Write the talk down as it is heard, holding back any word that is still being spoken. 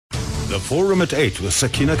The Forum at 8 with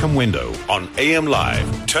Sakina Kamwendo on AM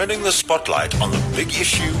Live, turning the spotlight on the big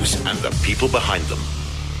issues and the people behind them.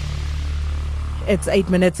 It's 8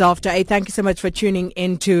 minutes after 8. Thank you so much for tuning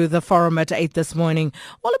into the Forum at 8 this morning.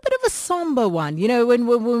 Well, a bit of a somber one. You know,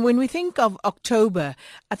 when we think of October,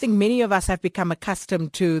 I think many of us have become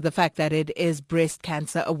accustomed to the fact that it is Breast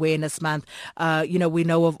Cancer Awareness Month. We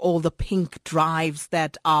know of all the pink drives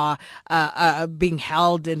that are being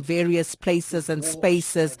held in various places and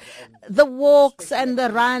spaces. The walks and the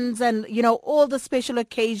runs and, all the special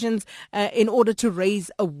occasions in order to raise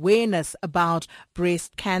awareness about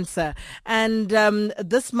breast cancer. And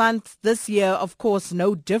this month, this year, of course,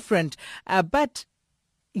 no different. But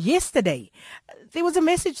yesterday, there was a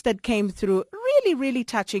message that came through, really, really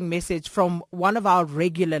touching message from one of our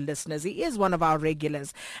regular listeners. He is one of our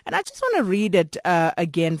regulars. And I just want to read it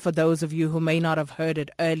again for those of you who may not have heard it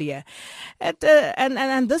earlier.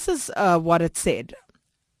 And this is what it said.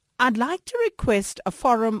 I'd like to request a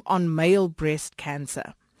forum on male breast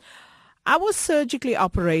cancer. I was surgically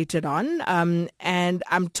operated on and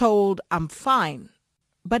I'm told I'm fine,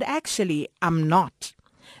 but actually I'm not.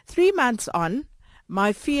 3 months on,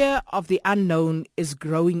 my fear of the unknown is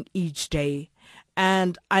growing each day,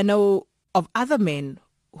 and I know of other men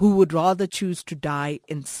who would rather choose to die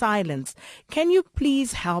in silence. Can you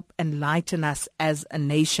please help enlighten us as a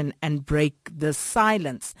nation and break this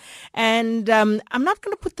silence? And I'm not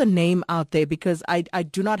going to put the name out there because I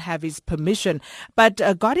do not have his permission, but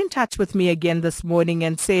got in touch with me again this morning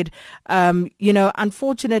and said,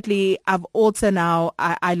 unfortunately, I've also now,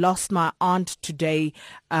 I lost my aunt today,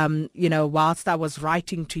 whilst I was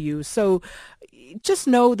writing to you. So just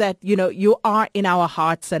know that, you are in our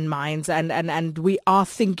hearts and minds and we are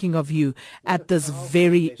thinking of you at this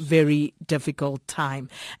very, very difficult time.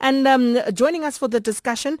 And joining us for the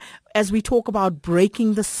discussion as we talk about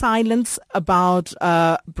breaking the silence about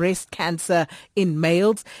breast cancer in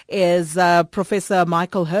males is Professor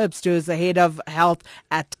Michael Herbst, who is the head of health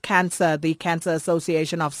at the Cancer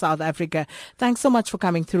Association of South Africa. Thanks so much for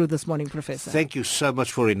coming through this morning, Professor. Thank you so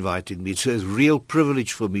much for inviting me. It's a real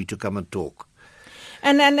privilege for me to come and talk.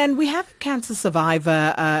 And we have a cancer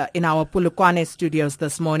survivor in our Polokwane studios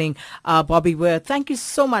this morning, Bobby Worth. Thank you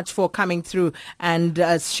so much for coming through and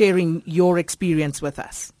sharing your experience with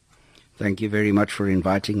us. Thank you very much for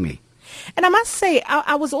inviting me. And I must say,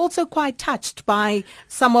 I was also quite touched by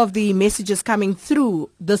some of the messages coming through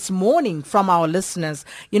this morning from our listeners.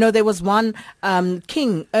 There was one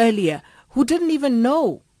King earlier who didn't even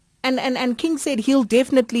know. And King said he'll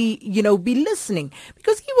definitely, be listening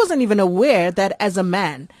because he wasn't even aware that as a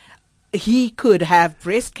man, he could have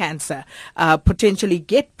breast cancer, potentially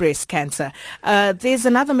get breast cancer. There's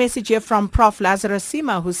another message here from Prof Lazarus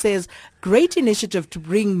Sima who says, great initiative to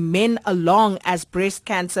bring men along as breast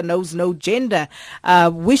cancer knows no gender.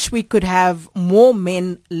 Wish we could have more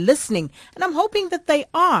men listening. And I'm hoping that they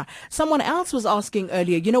are. Someone else was asking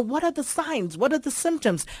earlier, what are the signs? What are the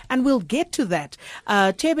symptoms? And we'll get to that.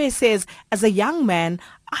 Tebe says, as a young man,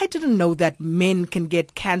 I didn't know that men can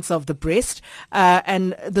get cancer of the breast.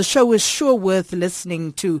 And the show is sure worth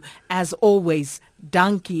listening to, as always.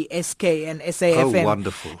 Donkey, SK and SAFM. Oh,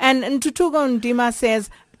 wonderful. And Tutugo Ndima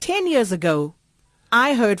says, 10 years ago,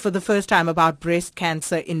 I heard for the first time about breast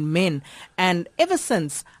cancer in men. And ever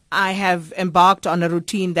since, I have embarked on a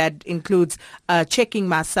routine that includes checking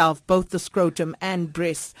myself, both the scrotum and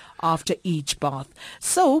breasts, after each bath.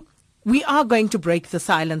 So we are going to break the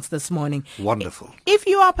silence this morning. Wonderful. If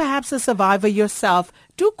you are perhaps a survivor yourself,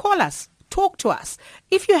 do call us. Talk to us.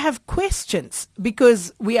 If you have questions,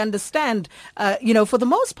 because we understand, for the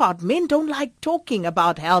most part, men don't like talking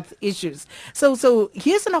about health issues. So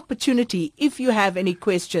here's an opportunity, if you have any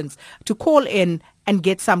questions, to call in and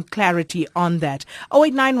get some clarity on that.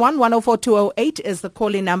 0891 104 208 is the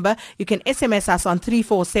call-in number. You can SMS us on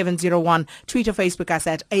 34701, tweet or Facebook us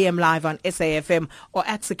at AM Live on SAFM or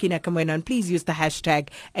at Sakina Kamwendo, and please use the hashtag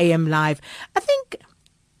AM Live. I think,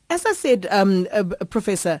 as I said,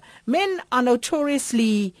 Professor, men are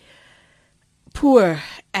notoriously poor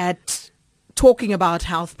at talking about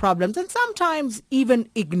health problems and sometimes even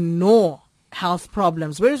ignore health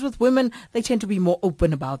problems, whereas with women, they tend to be more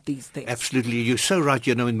open about these things. Absolutely. You're so right.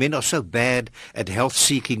 And men are so bad at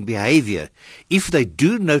health-seeking behavior. If they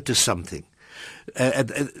do notice something,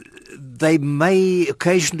 they may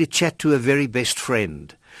occasionally chat to a very best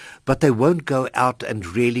friend, but they won't go out and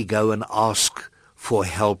really go and ask for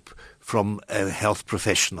help from a health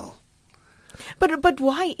professional. But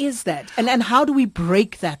why is that? And how do we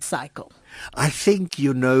break that cycle? I think,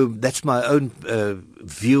 that's my own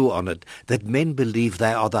view on it, that men believe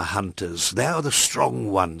they are the hunters, they are the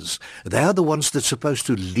strong ones, they are the ones that's supposed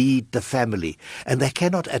to lead the family, and they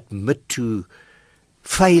cannot admit to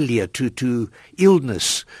failure, to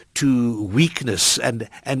illness, to weakness, and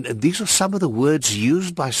these are some of the words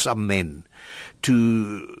used by some men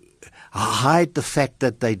to hide the fact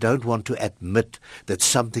that they don't want to admit that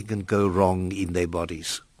something can go wrong in their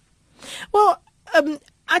bodies. Well,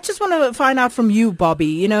 I just want to find out from you,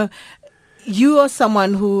 Bobby, you are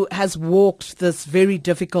someone who has walked this very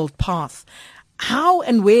difficult path. How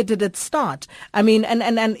and where did it start? I mean,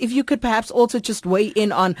 and if you could perhaps also just weigh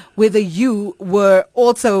in on whether you were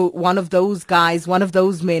also one of those guys, one of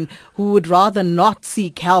those men who would rather not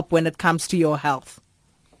seek help when it comes to your health.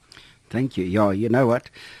 Thank you. Yeah, you know what?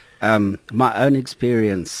 My own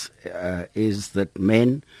experience is that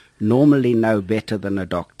men normally know better than a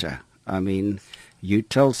doctor. I mean, you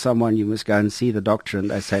tell someone you must go and see the doctor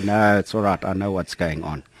and they say, no, it's all right, I know what's going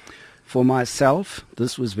on. For myself,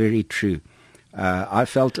 this was very true. I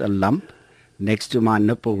felt a lump next to my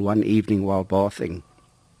nipple one evening while bathing.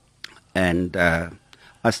 And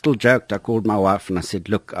I still joked. I called my wife and I said,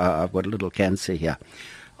 look, I've got a little cancer here.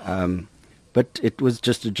 But it was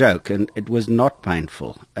just a joke, and it was not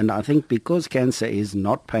painful. And I think because cancer is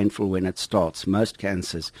not painful when it starts, most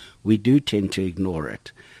cancers, we do tend to ignore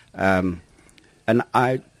it. And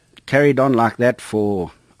I carried on like that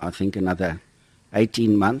for, I think, another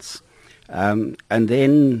 18 months. And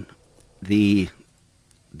then the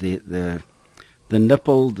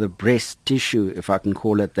nipple, the breast tissue, if I can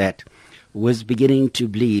call it that, was beginning to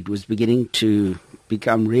bleed, was beginning to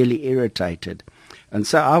become really irritated. And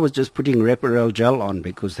so I was just putting Reparel gel on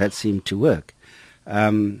because that seemed to work.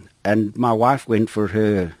 And my wife went for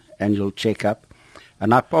her annual checkup,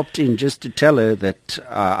 and I popped in just to tell her that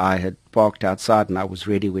I had parked outside and I was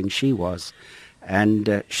ready when she was.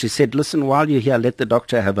 And she said, listen, while you're here, let the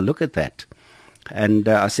doctor have a look at that. And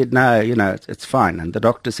I said, no, it's fine. And the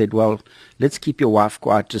doctor said, well, let's keep your wife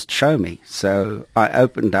quiet, just show me. So I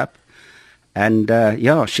opened up, and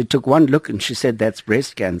she took one look and she said, that's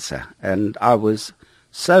breast cancer. And I was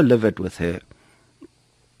so livid with her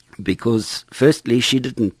because, firstly, she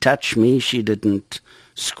didn't touch me, she didn't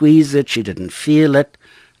squeeze it, she didn't feel it.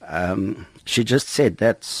 She just said,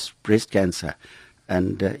 that's breast cancer.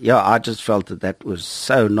 And I just felt that was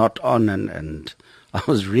so not on, and I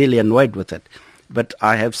was really annoyed with it. But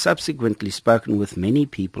I have subsequently spoken with many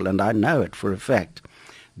people, and I know it for a fact,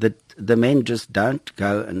 that the men just don't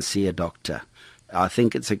go and see a doctor. I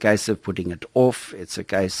think it's a case of putting it off. It's a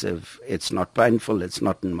case of it's not painful, it's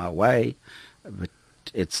not in my way. But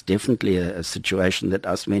it's definitely a situation that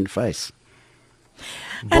us men face.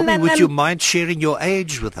 Bobby, would you mind sharing your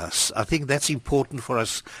age with us? I think that's important for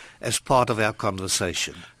us as part of our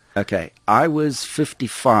conversation. Okay, I was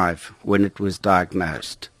 55 when it was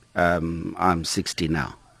diagnosed. I'm 60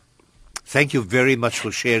 now. Thank you very much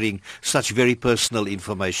for sharing such very personal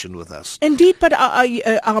information with us. Indeed, but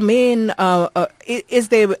are men, is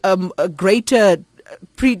there a greater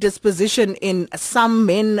predisposition in some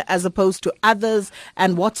men as opposed to others,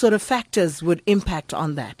 and what sort of factors would impact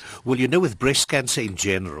on that? Well, with breast cancer in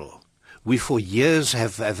general, we for years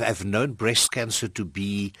have known breast cancer to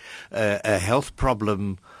be a health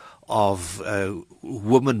problem of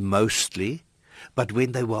women mostly, but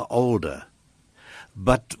when they were older.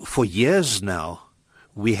 But for years now,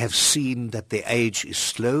 we have seen that the age is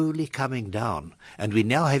slowly coming down, and we're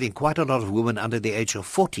now having quite a lot of women under the age of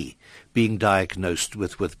 40 being diagnosed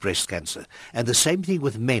with breast cancer. And the same thing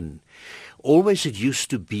with men. Always it used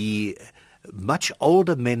to be much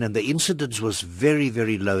older men, and the incidence was very,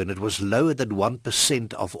 very low, and it was lower than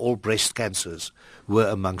 1% of all breast cancers were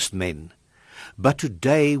amongst men. But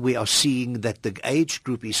today we are seeing that the age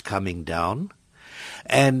group is coming down,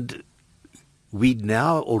 and we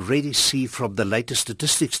now already see from the latest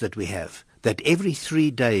statistics that we have that every 3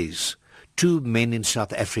 days, 2 men in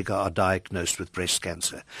South Africa are diagnosed with breast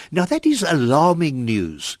cancer. Now that is alarming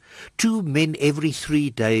news. 2 men every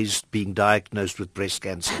 3 days being diagnosed with breast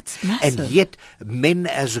cancer. That's massive. And yet men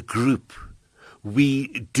as a group,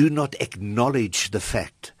 we do not acknowledge the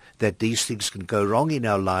fact that these things can go wrong in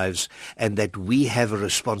our lives, and that we have a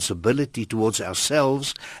responsibility towards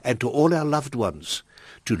ourselves and to all our loved ones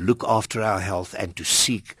to look after our health and to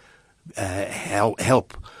seek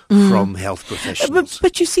help from health professionals.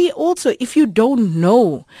 But you see, also, if you don't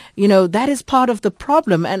know, that is part of the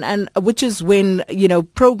problem, and which is when,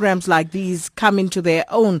 programs like these come into their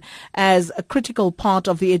own as a critical part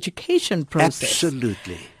of the education process.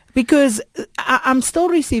 Absolutely. Because I'm still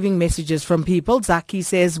receiving messages from people. Zaki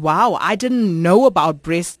says, wow, I didn't know about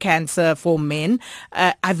breast cancer for men.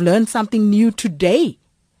 I've learned something new today.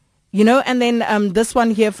 You know, and then this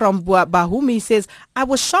one here from Bahumi says, I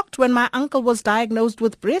was shocked when my uncle was diagnosed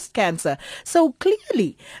with breast cancer. So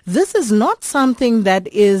clearly, this is not something that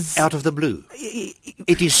is out of the blue.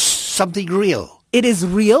 It is something real. It is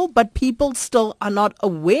real, but people still are not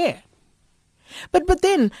aware. But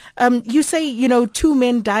then you say, you know, 2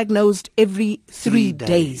 men diagnosed every 3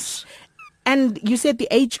 days. And you said the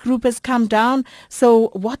age group has come down. So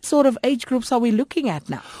what sort of age groups are we looking at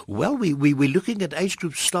now? Well, we're looking at age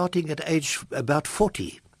groups starting at age about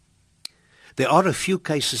 40. There are a few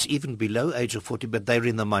cases even below age of 40, but they're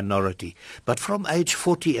in the minority. But from age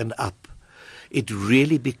 40 and up, it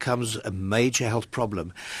really becomes a major health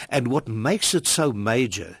problem. And what makes it so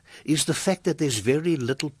major is the fact that there's very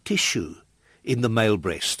little tissue in the male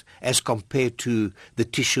breast as compared to the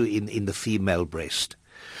tissue in the female breast.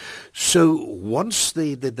 So once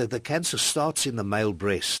the cancer starts in the male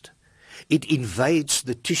breast, it invades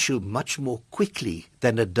the tissue much more quickly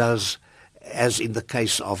than it does as in the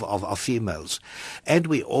case of females. And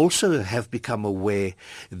we also have become aware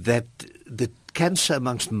that the cancer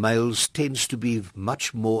amongst males tends to be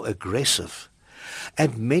much more aggressive.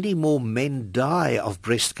 And many more men die of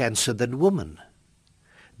breast cancer than women,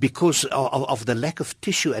 because of the lack of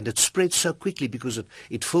tissue, and it spreads so quickly because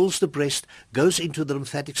it fills the breast, goes into the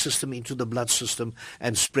lymphatic system, into the blood system,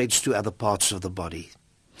 and spreads to other parts of the body.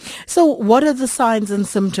 So what are the signs and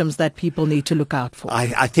symptoms that people need to look out for?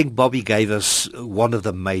 I think Bobby gave us one of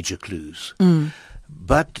the major clues.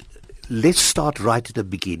 But let's start right at the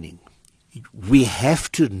beginning. We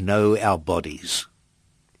have to know our bodies.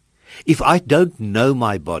 If I don't know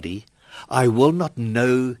my body, I will not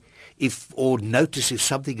know or notice if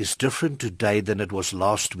something is different today than it was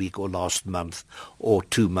last week or last month or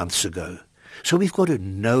 2 months ago. So we've got to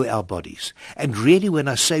know our bodies. And really, when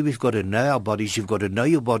I say we've got to know our bodies, you've got to know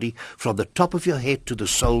your body from the top of your head to the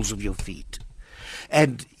soles of your feet.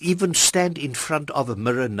 And even stand in front of a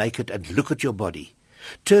mirror naked and look at your body.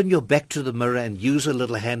 Turn your back to the mirror and use a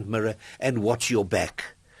little hand mirror and watch your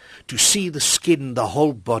back to see the skin, the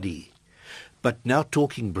whole body. But now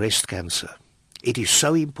talking breast cancer. It is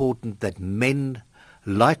so important that men,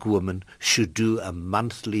 like women, should do a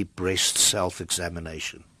monthly breast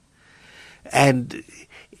self-examination. And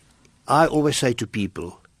I always say to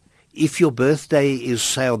people, if your birthday is,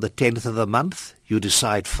 say, on the 10th of the month, you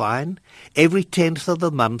decide, fine, every 10th of the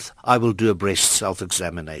month I will do a breast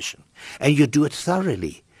self-examination. And you do it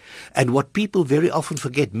thoroughly. And what people very often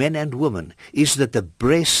forget, men and women, is that the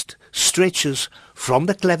breast stretches from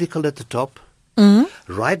the clavicle at the top,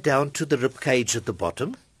 right down to the rib cage at the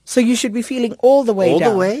bottom. So you should be feeling all the way down. All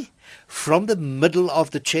the way, from the middle of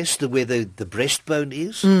the chest, where the breastbone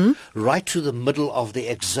is, right to the middle of the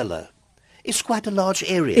axilla. It's quite a large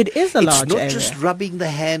area. It is a large area. It's not just rubbing the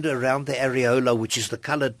hand around the areola, which is the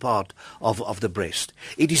colored part of the breast.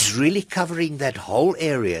 It is really covering that whole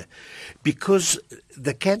area, because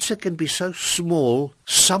the cancer can be so small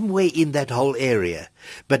somewhere in that whole area.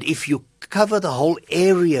 But if you cover the whole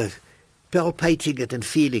area, palpating it and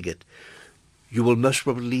feeling it, you will most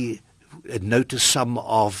probably notice some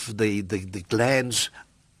of the glands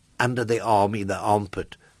under the arm, in the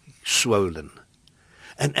armpit, swollen.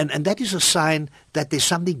 And that is a sign that there's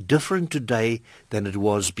something different today than it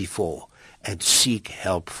was before, and seek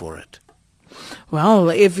help for it. Well,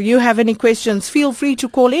 if you have any questions, feel free to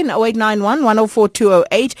call in 0891 104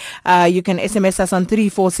 208. You can SMS us on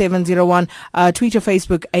 34701. Tweet or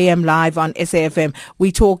Facebook AM Live on SAFM.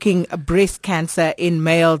 We're talking breast cancer in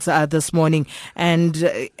males this morning,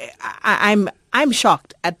 and I'm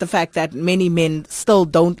shocked at the fact that many men still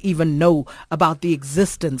don't even know about the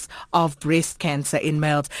existence of breast cancer in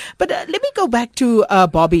males. But let me go back to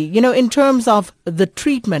Bobby, you know, in terms of the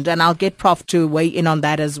treatment, and I'll get Prof to weigh in on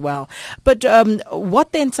that as well. But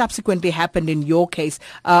what then subsequently happened in your case?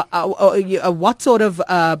 What sort of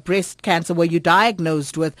breast cancer were you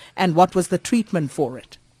diagnosed with, and what was the treatment for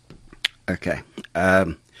it? Okay.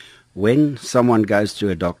 When someone goes to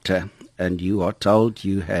a doctor and you are told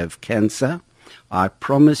you have cancer, I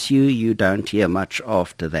promise you don't hear much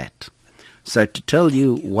after that. So to tell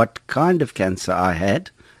you what kind of cancer I had,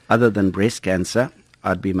 other than breast cancer,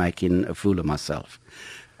 I'd be making a fool of myself.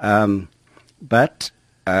 But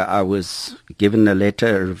I was given a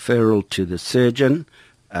letter, a referral to the surgeon,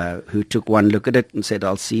 who took one look at it and said,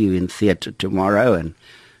 I'll see you in theatre tomorrow. And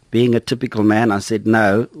being a typical man, I said,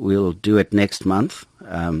 no, we'll do it next month.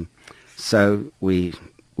 So we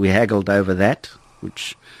haggled over that,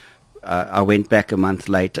 which I went back a month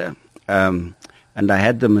later, and I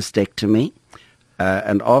had the mastectomy.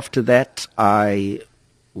 And after that, I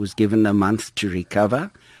was given a month to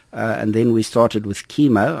recover. And then we started with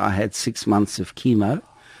chemo. I had 6 months of chemo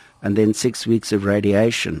and then 6 weeks of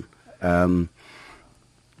radiation.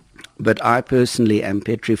 But I personally am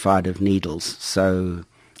petrified of needles. So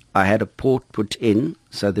I had a port put in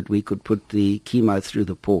so that we could put the chemo through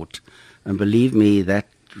the port. And believe me, that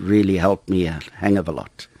really helped me a hang of a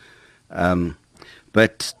lot.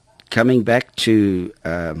 But coming back to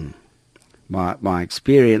my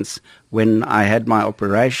experience, when I had my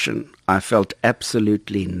operation, I felt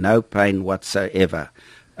absolutely no pain whatsoever.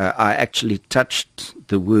 I actually touched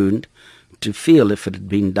the wound to feel if it had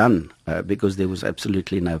been done because there was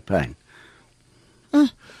absolutely no pain.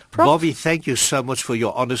 Bobby, thank you so much for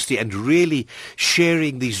your honesty and really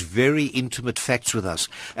sharing these very intimate facts with us.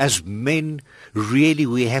 As men, really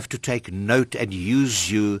we have to take note and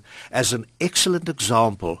use you as an excellent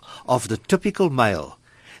example of the typical male.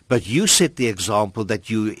 But you set the example that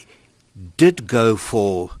you did go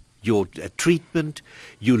for your treatment,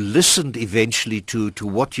 you listened eventually to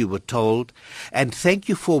what you were told, and thank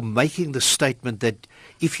you for making the statement that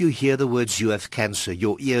if you hear the words "you have cancer,"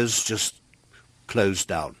 your ears just close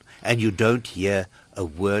down and you don't hear a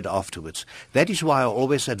word afterwards. That is why I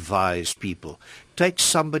always advise people, take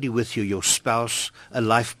somebody with you, your spouse, a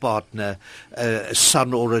life partner, a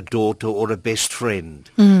son or a daughter or a best friend,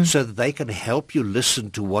 so that they can help you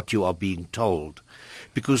listen to what you are being told.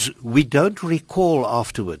 Because we don't recall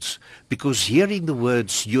afterwards, because hearing the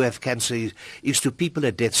words "you have cancer" is to people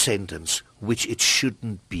a death sentence, which it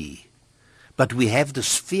shouldn't be. But we have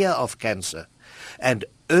this fear of cancer, and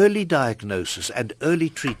early diagnosis and early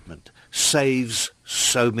treatment saves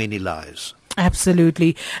so many lives.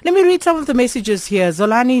 Absolutely. Let me read some of the messages here.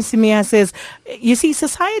 Zolani Simia says, you see,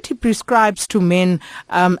 society prescribes to men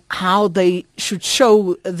how they should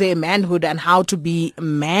show their manhood and how to be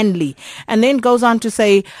manly. And then goes on to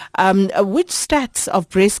say, which stats of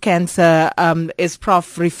breast cancer is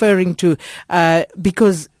Prof referring to?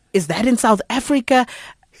 Because is that in South Africa?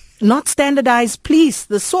 Not standardized, please,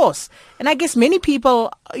 the source. And I guess many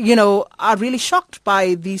people, are really shocked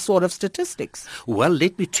by these sort of statistics. Well,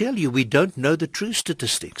 let me tell you, we don't know the true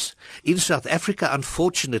statistics. In South Africa,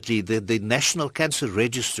 unfortunately, the National Cancer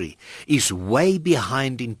Registry is way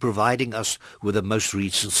behind in providing us with the most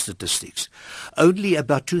recent statistics. Only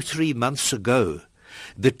about 2-3 months ago,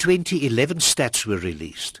 the 2011 stats were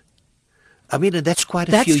released. I mean, and that's quite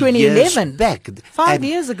a few 2011. Years back. 5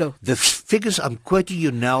 years ago. The figures I'm quoting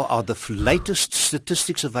you now are the latest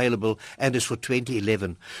statistics available, and it's for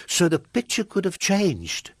 2011. So the picture could have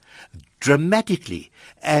changed dramatically,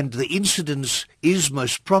 and the incidence is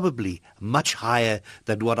most probably much higher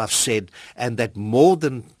than what I've said, and that more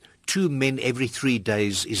than 2 men every 3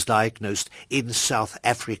 days is diagnosed in South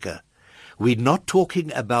Africa. We're not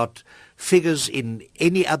talking about figures in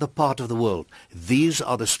any other part of the world. These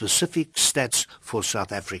are the specific stats for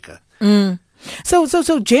South Africa.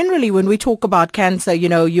 So generally when we talk about cancer,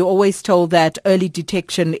 you're always told that early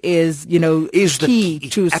detection is the key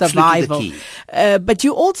to survival. The key. But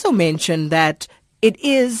you also mentioned that it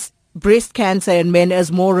is breast cancer in men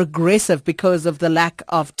is more aggressive because of the lack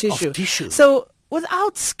of tissue. So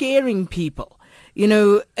without scaring people,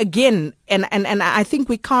 again, and I think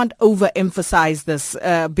we can't overemphasize this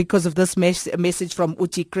because of this message from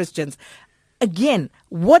Uchi Christians. Again,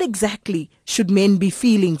 what exactly should men be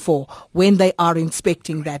feeling for when they are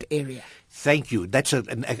inspecting that area? Thank you. That's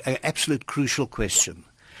an absolute crucial question.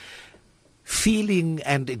 Feeling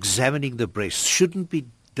and examining the breast shouldn't be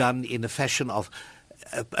done in a fashion of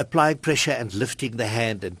applying pressure and lifting the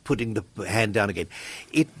hand and putting the hand down again.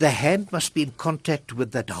 The hand must be in contact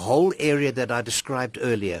with that whole area that I described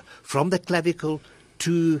earlier, from the clavicle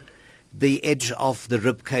to the edge of the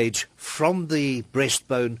rib cage, from the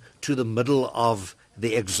breastbone to the middle of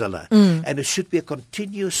the axilla. And it should be a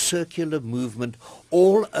continuous circular movement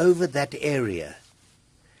all over that area.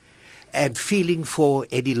 And feeling for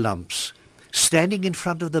any lumps. Standing in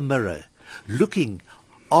front of the mirror, looking,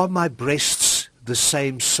 are my breasts the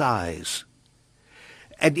same size?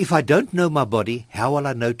 And if I don't know my body, how will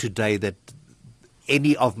I know today that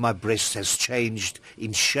any of my breasts has changed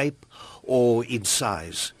in shape or in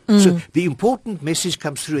size? So the important message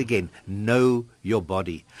comes through again, know your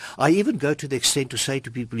body. I even go to the extent to say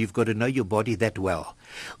to people, you've got to know your body that well.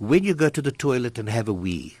 When you go to the toilet and have a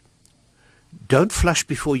wee, don't flush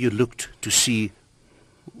before you looked to see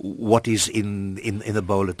what is in the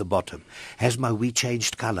bowl at the bottom. Has my wee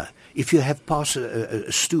changed color? If you have passed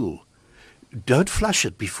a stool, don't flush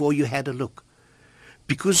it before you had a look.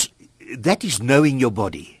 Because that is knowing your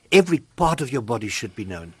body. Every part of your body should be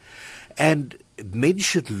known. And men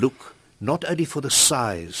should look not only for the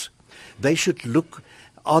size, they should look,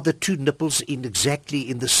 are the two nipples exactly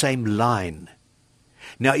in the same line?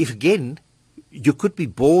 Now, if again, you could be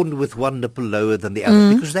born with one nipple lower than the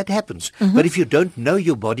other, because that happens. But if you don't know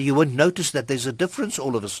your body, you won't notice that there's a difference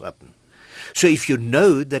all of a sudden. So if you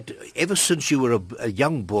know that ever since you were a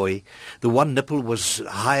young boy, the one nipple was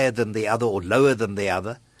higher than the other or lower than the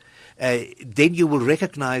other, then you will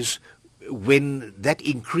recognize when that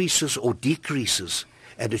increases or decreases,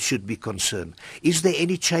 and it should be concerned. Is there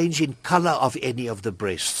any change in color of any of the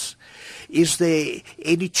breasts? Is there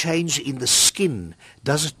any change in the skin?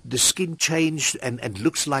 Does the skin change and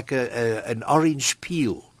looks like an orange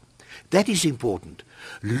peel? That is important.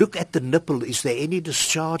 Look at the nipple. Is there any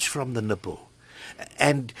discharge from the nipple?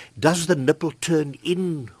 And does the nipple turn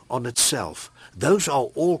in on itself? Those are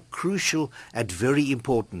all crucial and very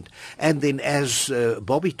important. And then, as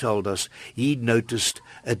Bobby told us, he noticed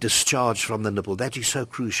a discharge from the nipple. That is so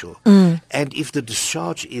crucial. And if the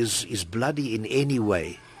discharge is bloody in any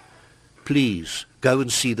way, please go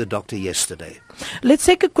and see the doctor yesterday. Let's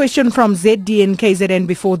take a question from ZD in KZN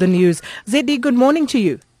before the news. ZD, good morning to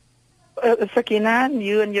you. Sakina,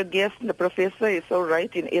 you and your guest, the professor, is so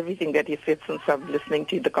right in everything that he said since I'm listening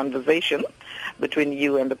to the conversation between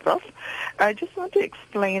you and the prof. I just want to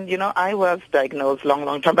explain, I was diagnosed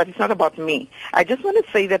long time, but it's not about me. I just want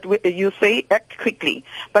to say that you say act quickly,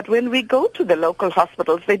 but when we go to the local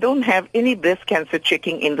hospitals, they don't have any breast cancer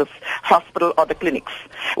checking in the hospital or the clinics.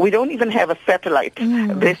 We don't even have a satellite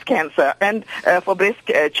breast cancer and for breast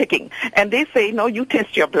checking. And they say, no, you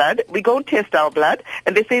test your blood. We go and test our blood,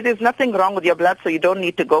 and they say there's nothing wrong with your blood, so you don't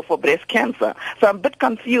need to go for breast cancer. So I'm a bit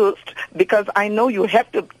confused because I know you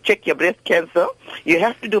have to check your breast cancer. You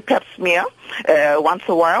have to do pap smear once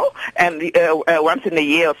a while and once in a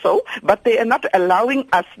year or so, but they are not allowing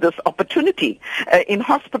us this opportunity in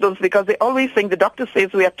hospitals because they always think, the doctor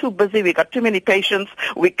says we are too busy, we got too many patients,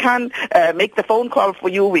 we can't make the phone call for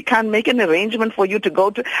you, we can't make an arrangement for you to go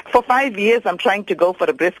to. For 5 years I'm trying to go for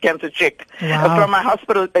a breast cancer check from my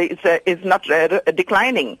hospital. It's not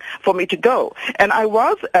declining for me to go. And I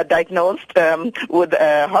was diagnosed with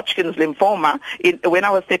Hodgkin's lymphoma when I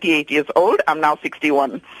was 38 years old. I'm now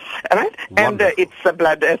 61. Right? And it's a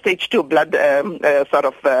blood stage 2 blood sort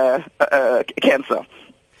of cancer.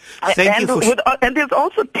 And there's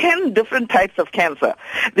also 10 different types of cancer.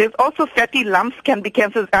 There's also fatty lumps can be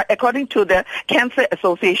cancers, according to the Cancer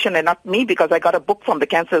Association, and not me, because I got a book from the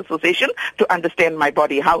Cancer Association to understand my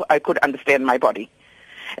body, how I could understand my body.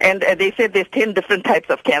 And they said there's 10 different types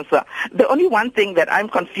of cancer. The only one thing that I'm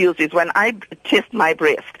confused is when I test my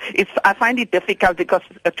breast. I find it difficult because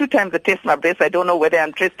 2 times I test my breast, I don't know whether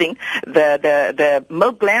I'm testing the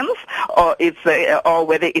milk glands or or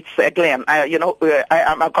whether it's a gland.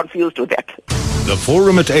 I'm confused with that. The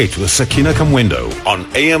Forum at 8 with Sakina Kamwendo on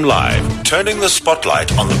AM Live, turning the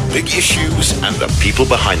spotlight on the big issues and the people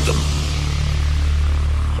behind them.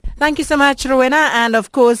 Thank you so much, Rowena. And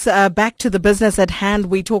of course, back to the business at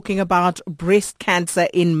hand. We're talking about breast cancer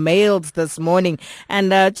in males this morning.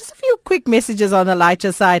 And just a few quick messages on the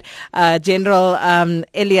lighter side. General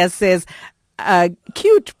Elias says,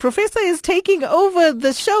 cute. Professor is taking over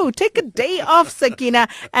the show. Take a day off, Sakina.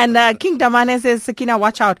 And King Damane says, Sakina,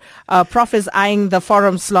 watch out. Prof is eyeing the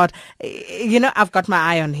forum slot. I've got my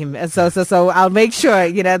eye on him. So I'll make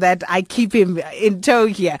sure, that I keep him in tow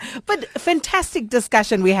here. But fantastic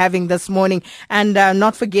discussion we're having this morning. And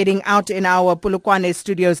not forgetting, out in our Polokwane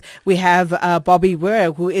studios, we have Bobby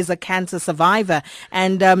Ware, who is a cancer survivor.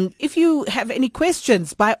 And if you have any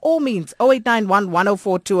questions, by all means, 0891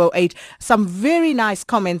 104 208. Some very nice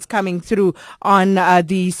comments coming through on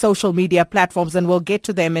the social media platforms, and we'll get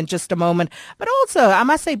to them in just a moment. But also, I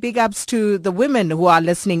must say big ups to the women who are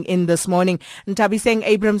listening in this morning. And Tabi Singh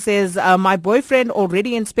Abram says, my boyfriend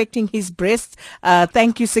already inspecting his breasts.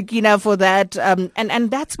 Thank you, Sakina, for that.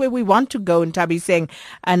 And that's where we want to go. And Tabi Singh,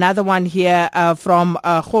 another one here from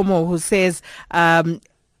Homo, who says,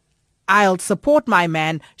 I'll support my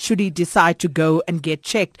man should he decide to go and get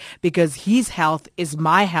checked, because his health is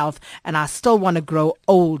my health and I still want to grow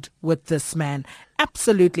old with this man.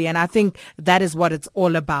 Absolutely. And I think that is what it's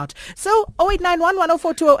all about. So 0891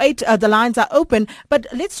 104 208, the lines are open. But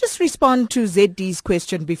let's just respond to ZD's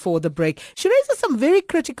question before the break. She raises some very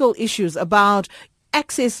critical issues about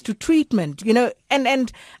access to treatment,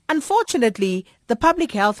 and unfortunately, the public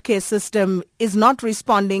healthcare system is not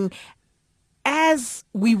responding as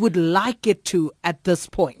we would like it to at this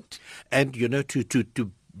point. And,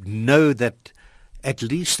 to know that at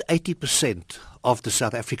least 80% of the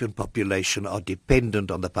South African population are dependent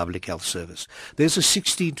on the public health service. There's a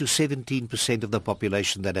 16 to 17% of the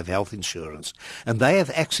population that have health insurance, and they have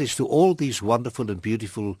access to all these wonderful and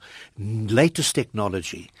beautiful latest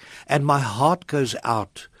technology. And my heart goes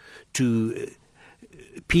out to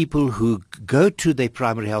people who go to their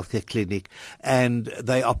primary health care clinic and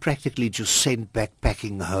they are practically just sent back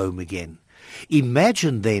packing home again.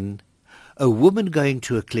 Imagine then a woman going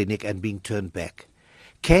to a clinic and being turned back.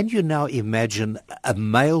 Can you now imagine a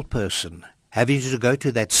male person having to go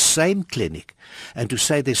to that same clinic and to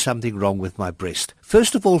say there's something wrong with my breast?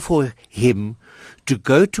 First of all, for him to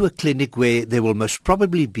go to a clinic where there will most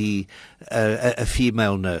probably be a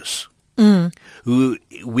female nurse who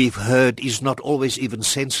we've heard is not always even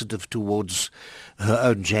sensitive towards her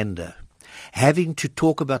own gender, having to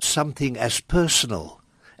talk about something as personal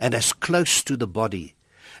and as close to the body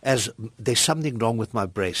as there's something wrong with my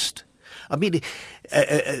breast. I mean,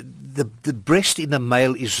 the breast in a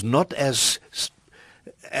male is not as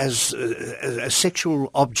a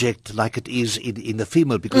sexual object like it is in the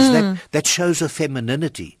female, because that shows a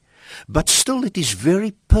femininity. But still it is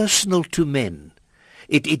very personal to men.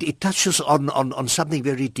 It touches on something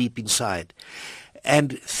very deep inside.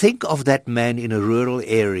 And think of that man in a rural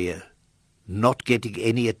area not getting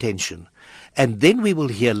any attention. And then we will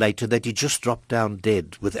hear later that he just dropped down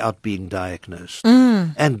dead without being diagnosed.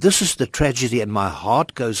 And this is the tragedy, and my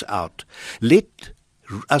heart goes out. Let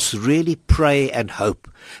us really pray and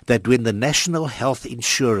hope that when the national health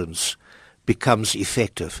insurance becomes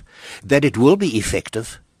effective, that it will be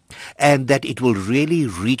effective, and that it will really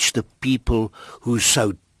reach the people who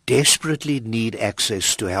so desperately need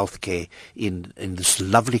access to health care in this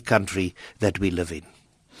lovely country that we live in.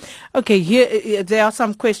 Okay, here there are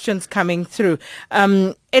some questions coming through.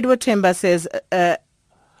 Edward Temba says,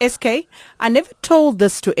 SK, I never told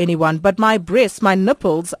this to anyone, but my breasts, my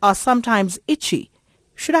nipples are sometimes itchy.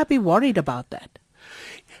 Should I be worried about that?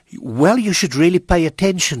 Well, you should really pay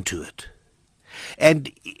attention to it.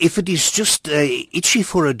 And if it is just itchy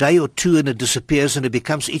for a day or two and it disappears and it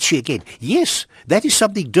becomes itchy again, yes, that is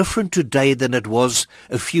something different today than it was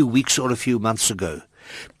a few weeks or a few months ago.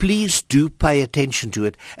 Please do pay attention to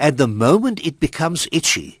it. And the moment it becomes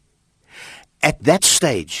itchy, at that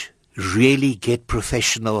stage, really get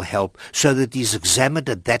professional help so that it is examined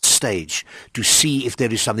at that stage to see if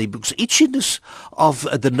there is something. Because itchiness of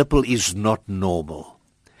the nipple is not normal.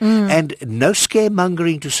 And no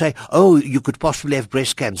scaremongering to say, oh, you could possibly have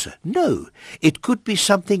breast cancer. No, it could be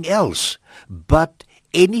something else. But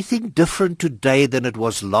anything different today than it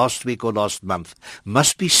was last week or last month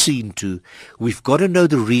must be seen to. We've got to know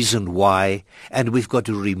the reason why, and we've got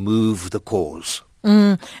to remove the cause.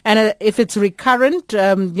 And if it's recurrent,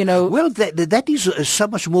 Well, that is so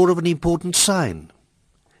much more of an important sign.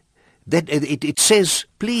 That it says,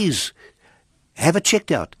 please, have it checked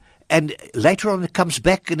out. And later on it comes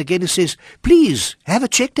back and again it says, please, have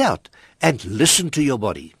it checked out and listen to your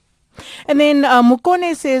body. And then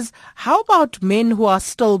Mukone says, how about men who are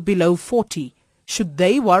still below 40? Should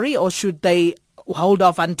they worry, or should they hold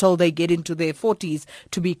off until they get into their 40s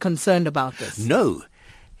to be concerned about this? No.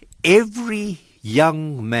 Every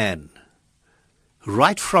young man,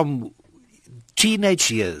 right from teenage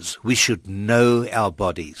years, we should know our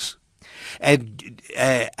bodies. And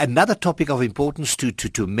another topic of importance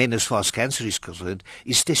to men as far as cancer is concerned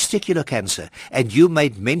is testicular cancer. And you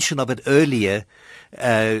made mention of it earlier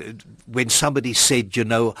when somebody said,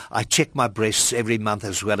 I check my breasts every month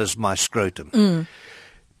as well as my scrotum.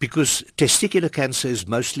 Because testicular cancer is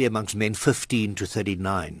mostly amongst men 15 to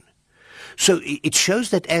 39. So it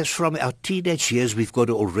shows that as from our teenage years, we've got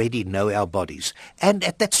to already know our bodies. And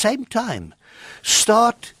at that same time,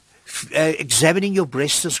 start examining your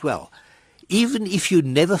breasts as well. Even if you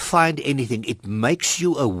never find anything, it makes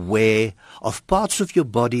you aware of parts of your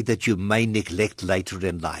body that you may neglect later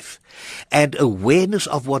in life. And awareness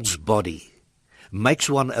of one's body makes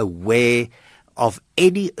one aware of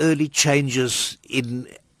any early changes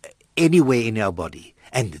anywhere in our body.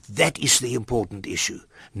 And that is the important issue.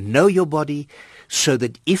 Know your body so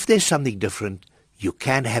that if there's something different, you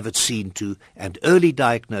can have it seen to, and early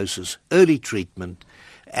diagnosis, early treatment,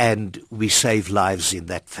 and we save lives in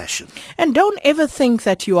that fashion. And don't ever think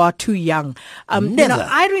that you are too young. Never.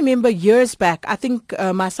 I remember years back, I think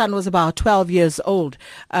my son was about 12 years old,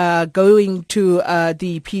 going to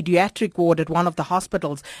the pediatric ward at one of the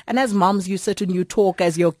hospitals. And as moms, you sit and you talk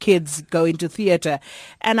as your kids go into theater.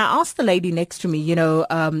 And I asked the lady next to me,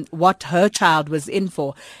 what her child was in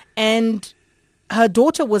for. And her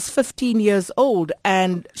daughter was 15 years old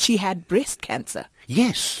and she had breast cancer.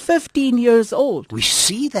 Yes. 15 years old. We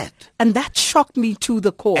see that. And that shocked me to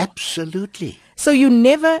the core. Absolutely. So you're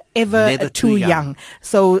never, ever Never too too young.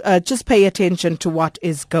 So just pay attention to what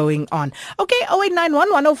is going on. Okay,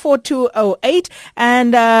 0891 104 208.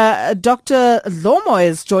 And Dr. Lomo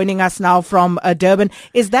is joining us now from Durban.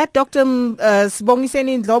 Is that Dr.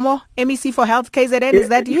 Sibongiseni Lomo, MEC for Health, KZN? Is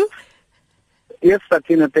that you? Yes,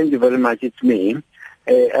 Fatina, thank you very much. It's me.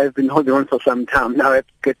 I've been holding on for some time. Now I have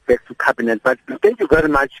to get back to cabinet. But thank you very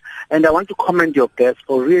much. And I want to commend your guests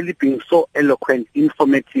for really being so eloquent,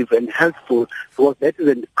 informative, and helpful, because that is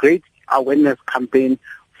a great awareness campaign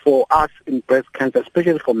for us in breast cancer,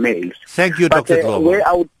 especially for males. Thank you, But, Dr. Glover.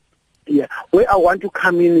 where I want to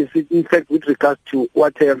come in is, in fact, with regards to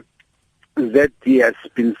what ZD has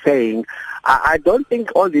been saying. I don't think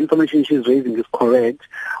all the information she's raising is correct.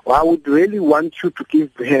 I would really want you to give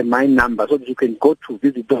her my number so that you can go to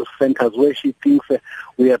visit those centers where she thinks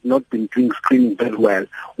we have not been doing screening very well.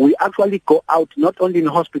 We actually go out, not only in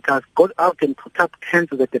hospitals, go out and put up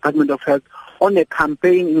tents at the Department of Health on a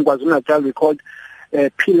campaign in KwaZulu-Natal we called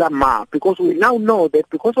Pillar Ma, because we now know that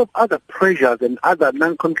because of other pressures and other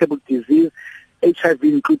non-communicable disease, HIV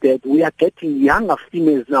included, we are getting younger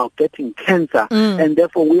females now getting cancer, and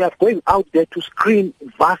therefore we are going out there to screen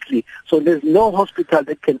vastly. So there's no hospital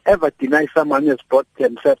that can ever deny someone who has brought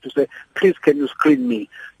themselves to say, please can you screen me?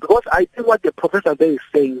 Because I think what the professor there is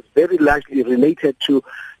saying is very largely related to,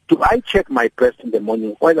 do I check my breast in the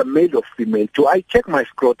morning, whether male or female? Do I check my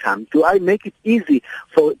scrotum? Do I make it easy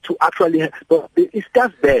to actually, it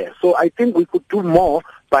starts there. So I think we could do more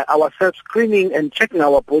by ourselves screening and checking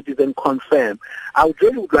our bodies and confirm. I would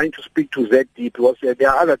really like to speak to ZD because there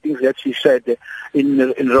are other things that she said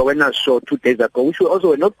in Rowena's show 2 days ago, which also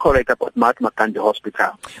were not correct about Mahatma Gandhi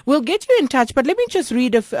Hospital. We'll get you in touch, but let me just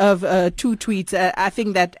read two tweets. I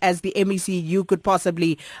think that as the MEC you could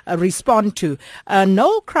possibly respond to.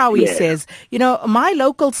 Noel Crowley says, my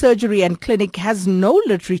local surgery and clinic has no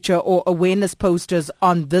literature or awareness posters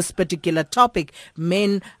on this particular topic,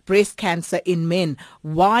 breast cancer in men.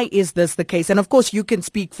 Why is this the case? And of course, you can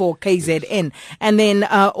speak for KZN. And then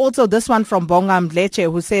also this one from Bongam Leche,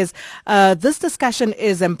 who says, this discussion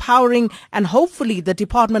is empowering and hopefully the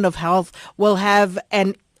Department of Health will have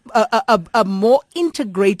a more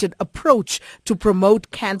integrated approach to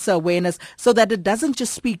promote cancer awareness so that it doesn't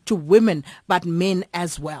just speak to women, but men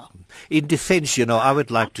as well. In defense, I would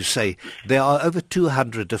like to say there are over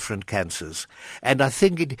 200 different cancers. And I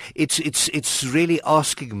think it's really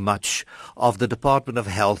asking much of the Department of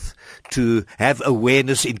Health to have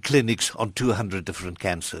awareness in clinics on 200 different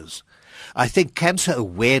cancers. I think cancer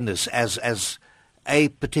awareness as a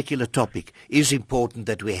particular topic is important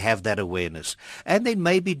that we have that awareness. And then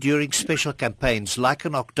maybe during special campaigns like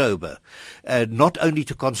in October, not only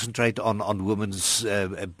to concentrate on women's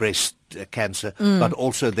breast cancer, but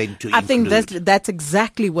also then to I think that's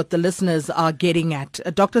exactly what the listeners are getting at.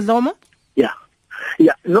 Dr. Lomo?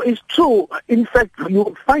 Yeah. No, it's true. In fact,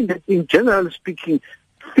 you find that in general speaking,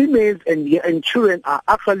 females and children are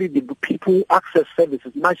actually the people who access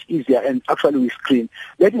services much easier and actually we screen.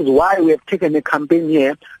 That is why we have taken a campaign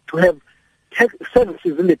here to have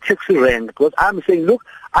services in the taxi rank, because I'm saying, look,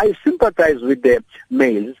 I sympathize with the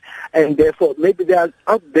males and therefore maybe they are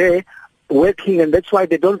out there working and that's why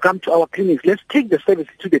they don't come to our clinics. Let's take the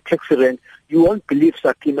services to the taxi rank. You won't believe,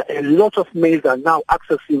 Sakina, a lot of males are now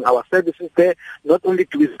accessing our services there. Not only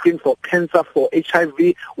do we screen for cancer, for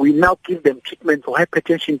HIV, we now give them treatment for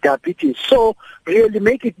hypertension, diabetes. So really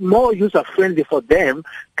make it more user-friendly for them,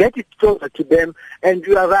 get it closer to them. And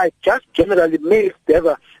you are right, just generally males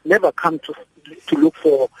never come to look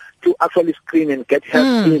for, to actually screen and get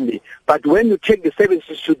help cleanly. But when you take the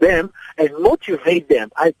services to them and motivate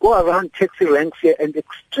them, I go around taxi ranks here and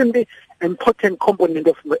extremely important component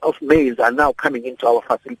of males are now coming into our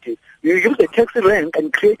facilities. You use a taxi rank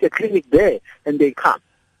and create a clinic there and they come.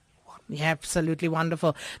 Yeah, absolutely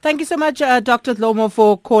wonderful. Thank you so much, Dr. Lomo,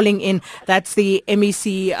 for calling in. That's the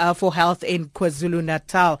MEC for Health in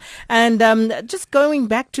KwaZulu-Natal. And just going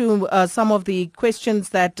back to some of the questions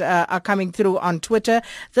that are coming through on Twitter.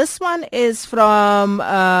 This one is from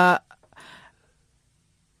at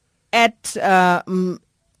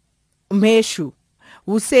Meshu,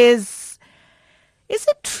 who says, is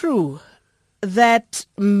it true that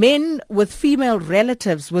men with female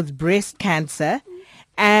relatives with breast cancer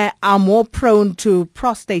are more prone to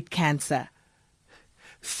prostate cancer?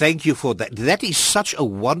 Thank you for that. That is such a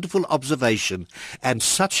wonderful observation and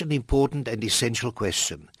such an important and essential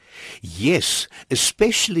question. Yes,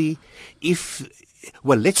 especially if,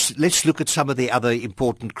 well, let's look at some of the other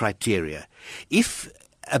important criteria. If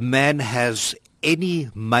a man has any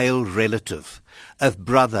male relative, a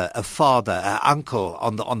brother, a father, an uncle,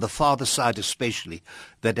 on the father side especially,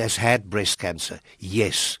 that has had breast cancer,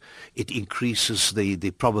 yes, it increases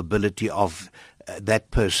the probability of that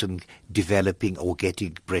person developing or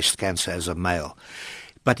getting breast cancer as a male.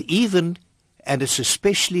 But even, and it's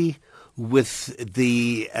especially with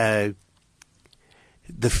the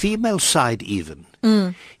female side even,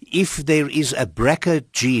 if there is a BRCA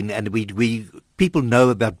gene, and people know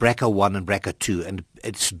about BRCA1 and BRCA2, and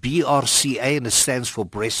it's BRCA, and it stands for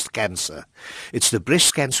breast cancer. It's the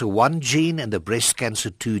breast cancer 1 gene and the breast cancer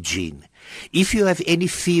 2 gene. If you have any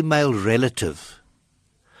female relative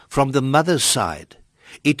from the mother's side,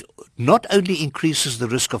 it not only increases the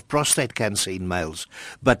risk of prostate cancer in males,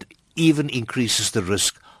 but even increases the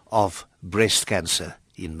risk of breast cancer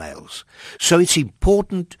in males. So it's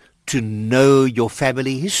important to know your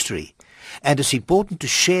family history. And it's important to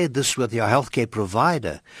share this with your healthcare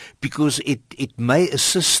provider, because it may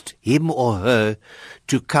assist him or her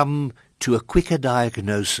to come to a quicker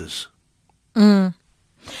diagnosis.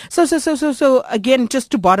 So again,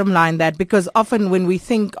 just to bottom line that, because often when we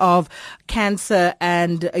think of cancer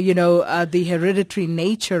and, the hereditary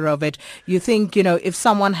nature of it, you think, if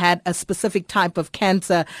someone had a specific type of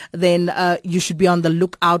cancer, then you should be on the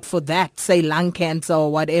lookout for that, say lung cancer or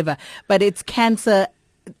whatever. But it's cancer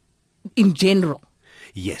in general.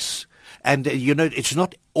 Yes. And, it's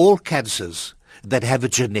not all cancers that have a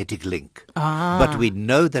genetic link. But we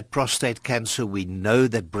know that prostate cancer, we know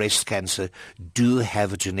that breast cancer do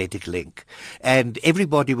have a genetic link. And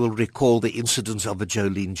everybody will recall the incidents of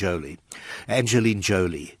Angelina Jolie,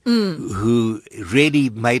 who really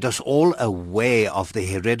made us all aware of the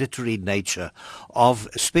hereditary nature of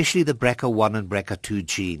especially the BRCA1 and BRCA2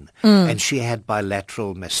 gene. And she had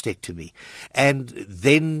bilateral mastectomy. And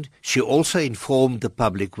then she also informed the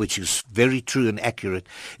public, which is very true and accurate,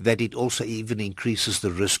 that it also even increases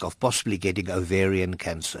the risk of possibly getting ovarian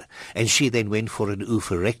cancer. And she then went for an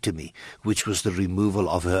oophorectomy, which was the removal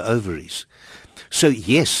of her ovaries. So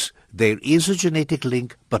yes, there is a genetic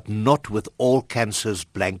link, but not with all cancers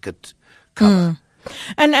blanket cover.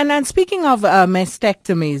 And speaking of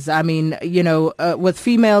mastectomies, I mean, with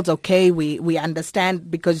females, okay, we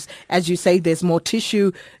understand, because as you say, there's more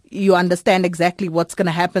tissue. You understand exactly what's going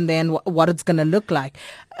to happen there and what it's going to look like.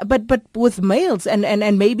 But with males,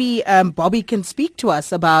 and maybe Bobby can speak to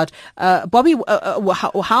us about, Bobby,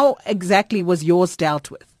 how exactly was yours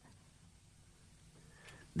dealt with?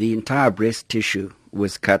 The entire breast tissue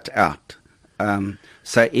was cut out.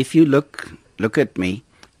 So if you look at me,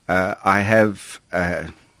 I have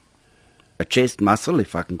a chest muscle,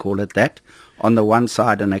 if I can call it that, on the one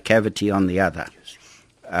side and a cavity on the other.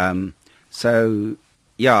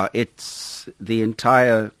 Yeah, it's the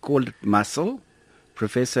entire, call it muscle,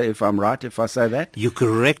 Professor, if I'm right, if I say that. You're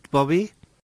correct, Bobby.